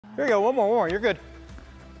Here you go, one more, you're good.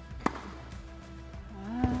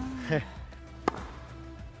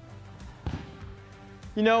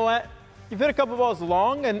 You know what? You've hit a couple balls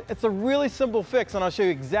long, and it's a really simple fix, and I'll show you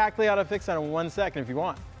exactly how to fix that in 1 second if you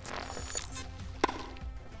want.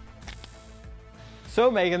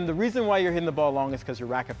 So Megan, the reason why you're hitting the ball long is because your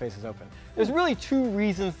racket face is open. There's really two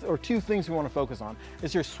reasons, or two things we want to focus on.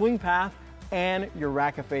 It's your swing path and your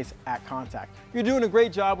racket face at contact. You're doing a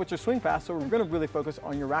great job with your swing path, so we're going to really focus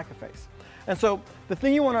on your racket face. And so the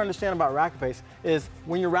thing you want to understand about racket face is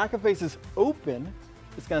when your racket face is open,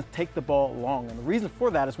 it's going to take the ball long. And the reason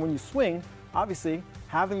for that is when you swing, obviously,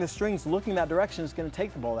 having the strings looking that direction is going to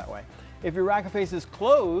take the ball that way. If your racket face is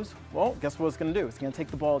closed, well, guess what it's going to do? It's going to take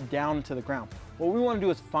the ball down to the ground. What we want to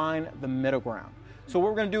do is find the middle ground. So what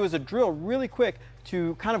we're going to do is a drill really quick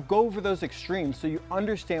to kind of go over those extremes so you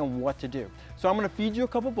understand what to do. So I'm going to feed you a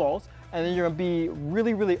couple balls, and then you're going to be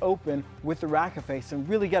really, really open with the racket face and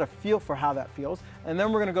really get a feel for how that feels. And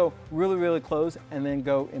then we're going to go really, really close and then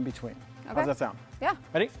go in between. Okay. How's that sound? Yeah.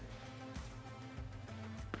 Ready?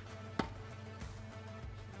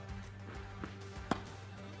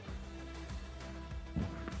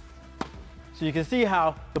 So you can see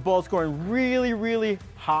how the ball's going really, really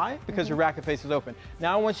high because your racket face is open.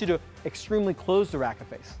 Now I want you to extremely close the racket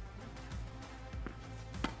face.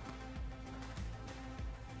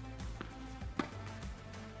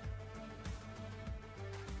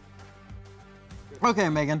 Okay,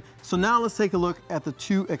 Megan, so now let's take a look at the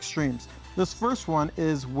two extremes. This first one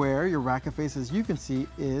is where your racket face, as you can see,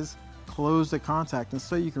 is closed at contact. And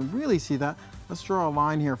so you can really see that. Let's draw a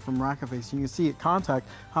line here from racket face. You can see at contact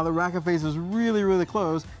how the racket face is really, really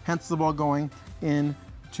close, hence the ball going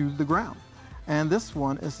into the ground. And this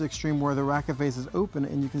one is the extreme where the racket face is open,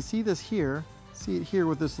 and you can see this here, see it here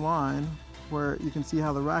with this line, where you can see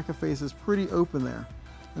how the racket face is pretty open there.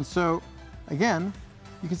 And so, again,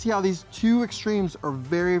 you can see how these two extremes are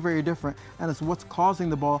very, very different, and it's what's causing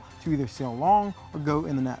the ball to either sail long or go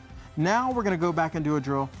in the net. Now we're going to go back and do a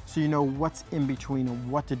drill so you know what's in between and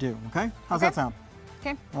what to do, okay? How's that sound?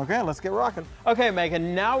 Okay. Okay, let's get rocking. Okay,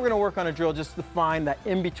 Megan, now we're going to work on a drill just to find that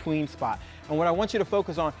in-between spot. And what I want you to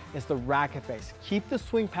focus on is the racket face. Keep the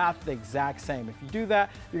swing path the exact same. If you do that,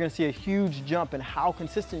 you're going to see a huge jump in how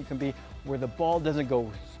consistent you can be where the ball doesn't go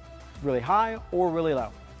really high or really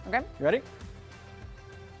low. Okay. You ready?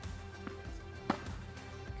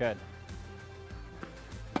 Good.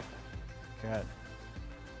 Good.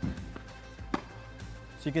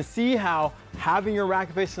 So you can see how having your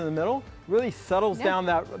racket face in the middle really settles down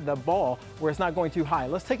the ball where it's not going too high.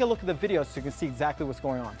 Let's take a look at the video so you can see exactly what's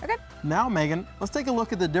going on. Okay. Now, Megan, let's take a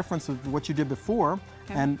look at the difference of what you did before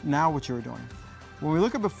and now what you were doing. When we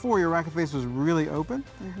look at before, your racket face was really open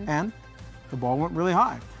and the ball went really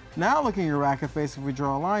high. Now looking at your racket face, if we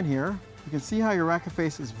draw a line here, you can see how your racket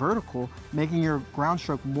face is vertical, making your ground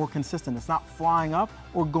stroke more consistent. It's not flying up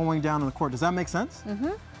or going down in the court. Does that make sense?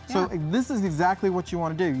 So this is exactly what you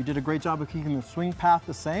want to do. You did a great job of keeping the swing path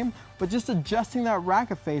the same, but just adjusting that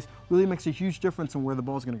racket face really makes a huge difference in where the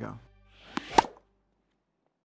ball's going to go.